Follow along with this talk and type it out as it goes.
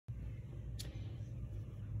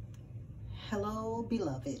Hello,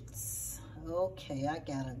 beloveds. Okay, I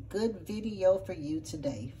got a good video for you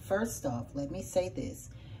today. First off, let me say this.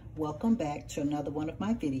 Welcome back to another one of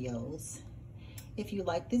my videos. If you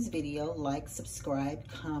like this video, like, subscribe,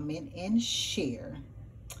 comment, and share.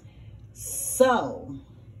 So,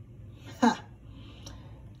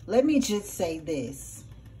 let me just say this.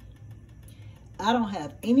 I don't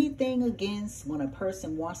have anything against when a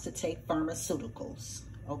person wants to take pharmaceuticals,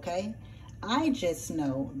 okay? I just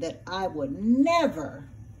know that I would never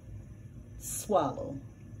swallow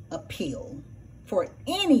a pill for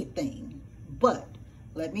anything. But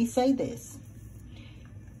let me say this.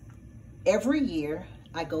 Every year,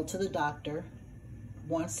 I go to the doctor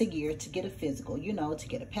once a year to get a physical, you know, to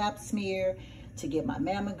get a pap smear, to get my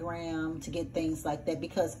mammogram, to get things like that,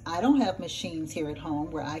 because I don't have machines here at home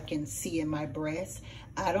where I can see in my breast.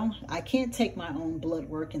 I can't take my own blood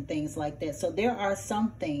work and things like that. So there are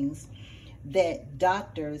some things that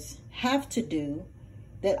doctors have to do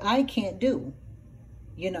that I can't do.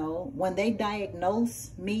 You know, when they diagnose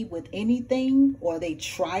me with anything, or they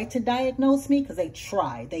try to diagnose me, because they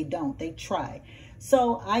try, they don't, they try.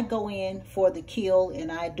 So I go in for the kill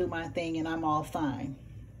and I do my thing and I'm all fine.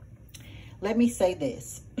 Let me say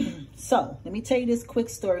this. So let me tell you this quick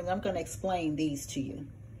story and I'm going to explain these to you.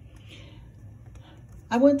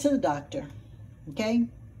 I went to the doctor, okay,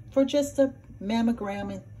 for just a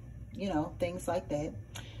mammogram and, you know, things like that.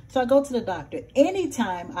 So I go to the doctor.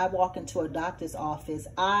 Anytime I walk into a doctor's office,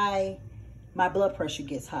 my blood pressure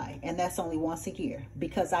gets high, and that's only once a year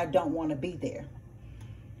because I don't want to be there.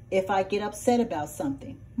 If I get upset about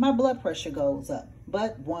something, my blood pressure goes up.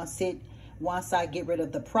 But once I get rid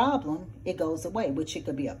of the problem, it goes away, which it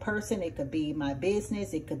could be a person, it could be my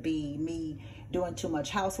business, it could be me doing too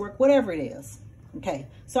much housework, whatever it is. Okay,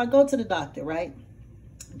 so I go to the doctor, right?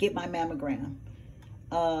 Get my mammogram.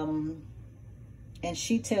 And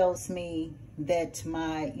she tells me that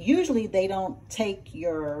usually they don't take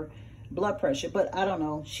your blood pressure, but I don't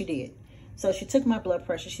know, she did. So she took my blood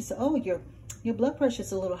pressure. She said, oh, your blood pressure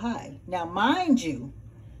is a little high. Now, mind you,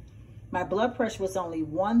 my blood pressure was only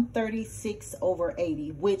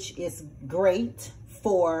 136/80, which is great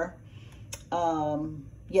for,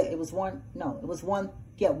 it was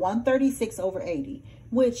 136/80,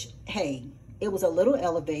 which, hey, it was a little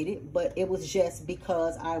elevated, but it was just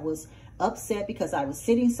because I was upset because I was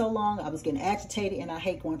sitting so long. I was getting agitated and I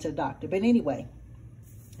hate going to the doctor. But anyway,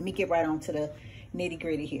 let me get right on to the nitty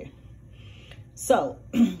gritty here. So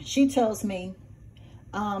she tells me,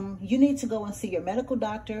 you need to go and see your medical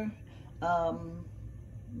doctor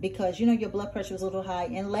because, you know, your blood pressure was a little high.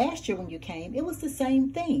 And last year when you came, it was the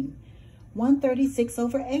same thing,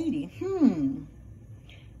 136/80.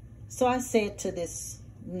 So I said to this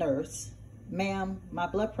nurse, ma'am, my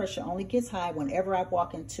blood pressure only gets high whenever I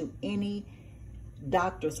walk into any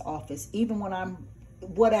doctor's office, even when I'm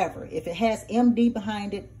whatever. If it has MD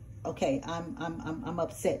behind it, okay, I'm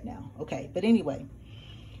upset now. Okay, but anyway,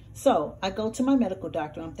 so I go to my medical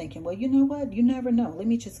doctor. I'm thinking, well, you know what? You never know. Let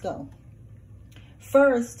me just go.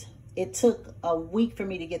 First, it took a week for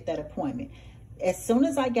me to get that appointment. As soon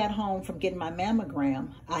as I got home from getting my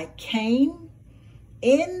mammogram, I came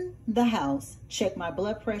in the house, checked my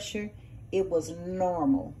blood pressure. It was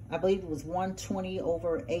normal. I believe it was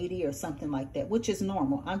 120/80 or something like that, which is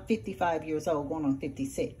normal. I'm 55 years old, going on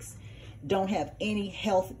 56. Don't have any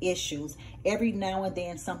health issues. Every now and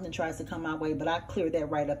then something tries to come my way, but I clear that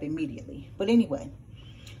right up immediately. But anyway,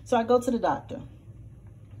 so I go to the doctor.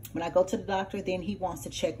 When I go to the doctor, then he wants to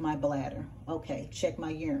check my bladder. Okay, check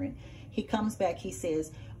my urine. He comes back, he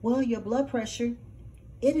says, well, your blood pressure,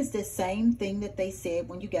 it is the same thing that they said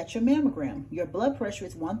when you got your mammogram. Your blood pressure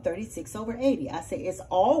is 136/80. I said, it's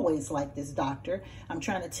always like this, doctor. I'm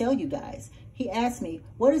trying to tell you guys. He asked me,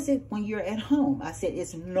 what is it when you're at home? I said,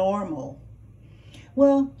 it's normal.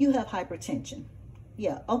 Well, you have hypertension.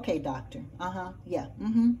 Yeah, okay, doctor. Yeah,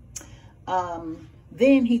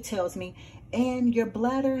 Then he tells me, and your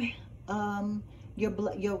bladder, your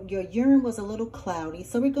urine was a little cloudy,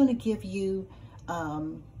 so we're going to give you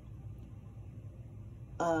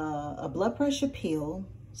a blood pressure pill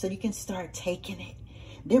so you can start taking it.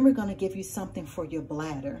 Then we're going to give you something for your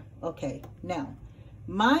bladder. Okay, now,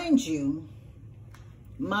 mind you,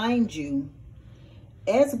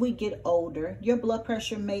 as we get older, your blood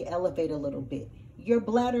pressure may elevate a little bit. Your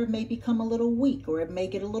bladder may become a little weak, or it may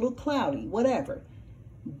get a little cloudy, whatever.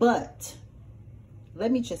 But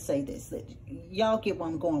let me just say this. Y'all get where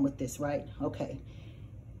I'm going with this, right? Okay.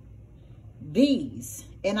 These,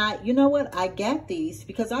 and you know what? I got these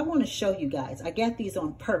because I want to show you guys. I got these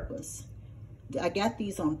on purpose. I got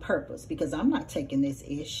these on purpose because I'm not taking this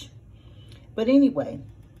ish. But anyway,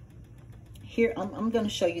 here, I'm going to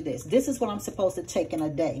show you this. This is what I'm supposed to take in a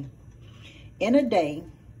day. In a day,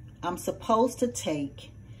 I'm supposed to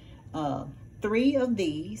take 3 of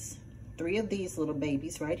these little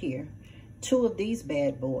babies right here, 2 of these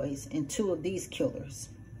bad boys, and 2 of these killers.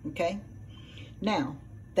 Okay? Now,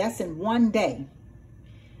 that's in one day.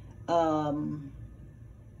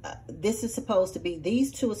 This is supposed to be,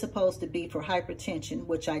 these 2 are supposed to be for hypertension,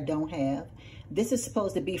 which I don't have. This is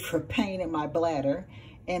supposed to be for pain in my bladder.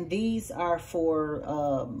 And these are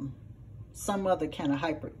for some other kind of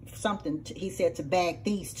something. He said to bag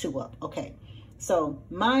these 2 up. Okay. So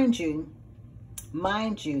mind you,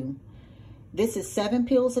 this is 7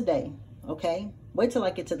 pills a day. Okay. Wait till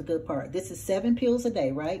I get to the good part. This is 7 pills a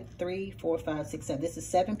day, right? 3, 4, 5, 6, 7. This is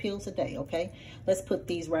 7 pills a day. Okay. Let's put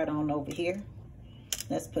these right on over here.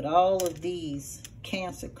 Let's put all of these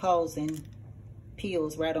cancer-causing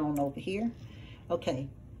pills right on over here. Okay.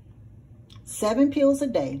 7 pills a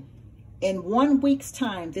day. In 1 week's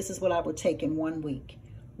time, this is what I would take in 1 week.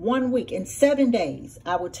 1 week, in 7 days,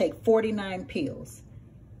 I would take 49 pills.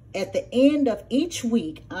 At the end of each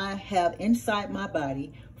week, I have inside my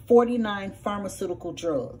body 49 pharmaceutical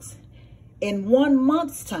drugs. In 1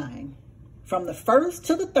 month's time, from the 1st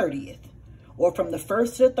to the 30th, or from the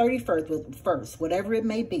 1st to the 31st, whatever it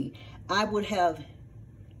may be, I would have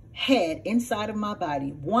had inside of my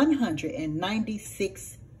body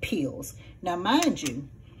 196 pills. Now, mind you,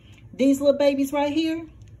 these little babies right here,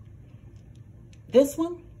 this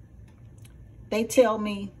one, they tell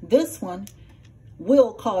me this one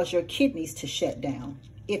will cause your kidneys to shut down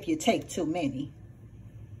if you take too many.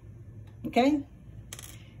 Okay?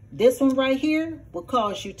 This one right here will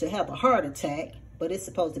cause you to have a heart attack, but it's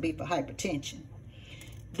supposed to be for hypertension.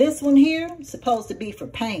 This one here is supposed to be for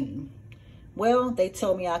pain. Well, they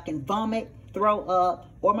told me I can vomit, throw up,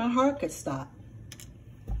 or my heart could stop.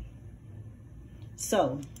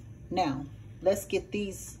 So, now, let's get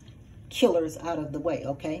these killers out of the way,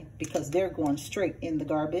 okay? Because they're going straight in the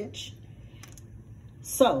garbage.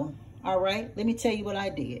 So, all right, let me tell you what I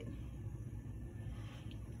did.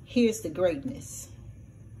 Here's the greatness.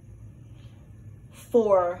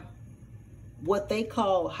 For what they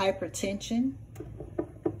call hypertension,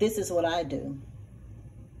 this is what I do.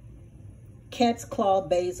 Cat's claw,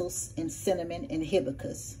 basil, and cinnamon, and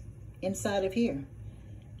hibiscus inside of here.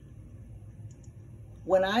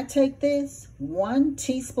 When I take this, 1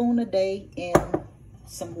 teaspoon a day in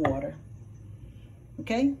some water,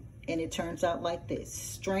 okay? And it turns out like this.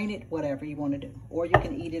 Strain it, whatever you want to do. Or you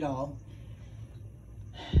can eat it all.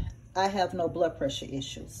 I have no blood pressure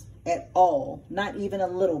issues at all. Not even a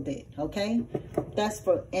little bit, okay? That's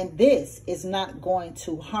for, and this is not going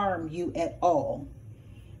to harm you at all,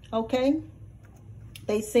 okay?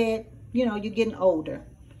 They said, you know, you're getting older.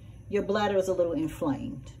 Your bladder is a little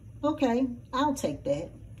inflamed. Okay, I'll take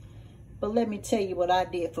that. But let me tell you what I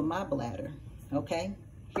did for my bladder, okay?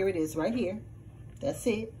 Here it is right here. That's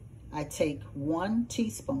it. I take 1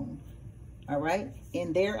 teaspoon, all right?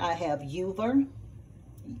 In there I have Uva.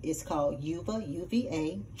 It's called Uva,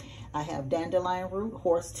 UVA. I have dandelion root,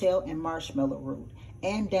 horsetail, and marshmallow root,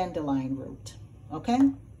 and dandelion root,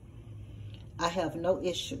 okay? I have no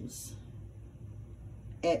issues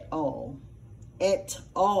at all, at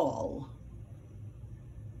all.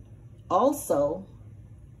 Also,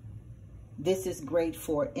 this is great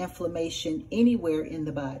for inflammation anywhere in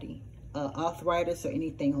the body, arthritis or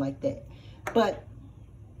anything like that. But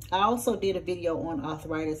I also did a video on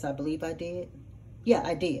arthritis, I believe I did. Yeah,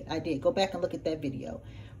 I did. Go back and look at that video.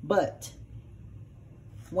 But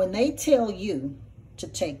when they tell you to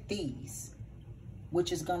take these,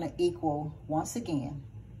 which is going to equal, once again,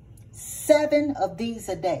 7 of these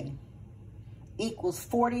a day, equals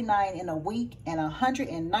 49 in a week and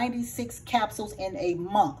 196 capsules in a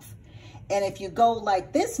month. And if you go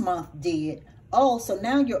like this month did, oh, so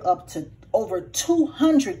now you're up to over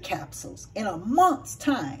 200 capsules in a month's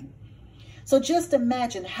time. So just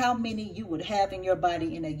imagine how many you would have in your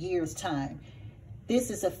body in a year's time. This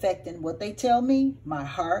is affecting what they tell me, my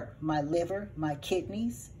heart, my liver, my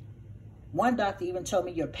kidneys. One doctor even told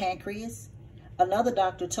me your pancreas. Another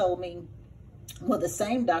doctor told me, well, the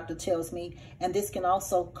same doctor tells me, and this can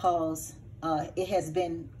also cause, it has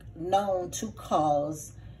been known to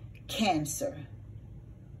cause cancer.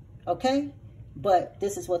 Okay? But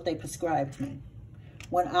this is what they prescribed me.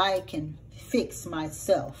 When I can fix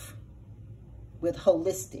myself with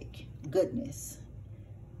holistic goodness.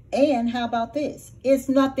 And how about this? It's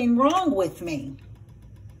nothing wrong with me.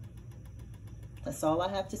 That's all I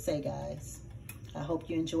have to say, guys. I hope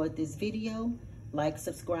you enjoyed this video. Like,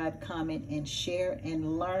 subscribe, comment, and share,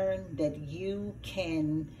 and learn that you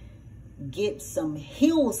can get some,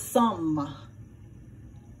 heal some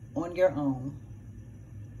on your own,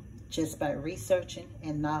 just by researching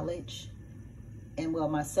and knowledge. And well,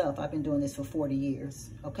 myself, I've been doing this for 40 years,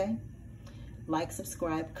 okay? Like,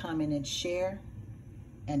 subscribe, comment, and share.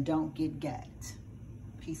 And don't get got.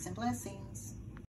 Peace and blessings.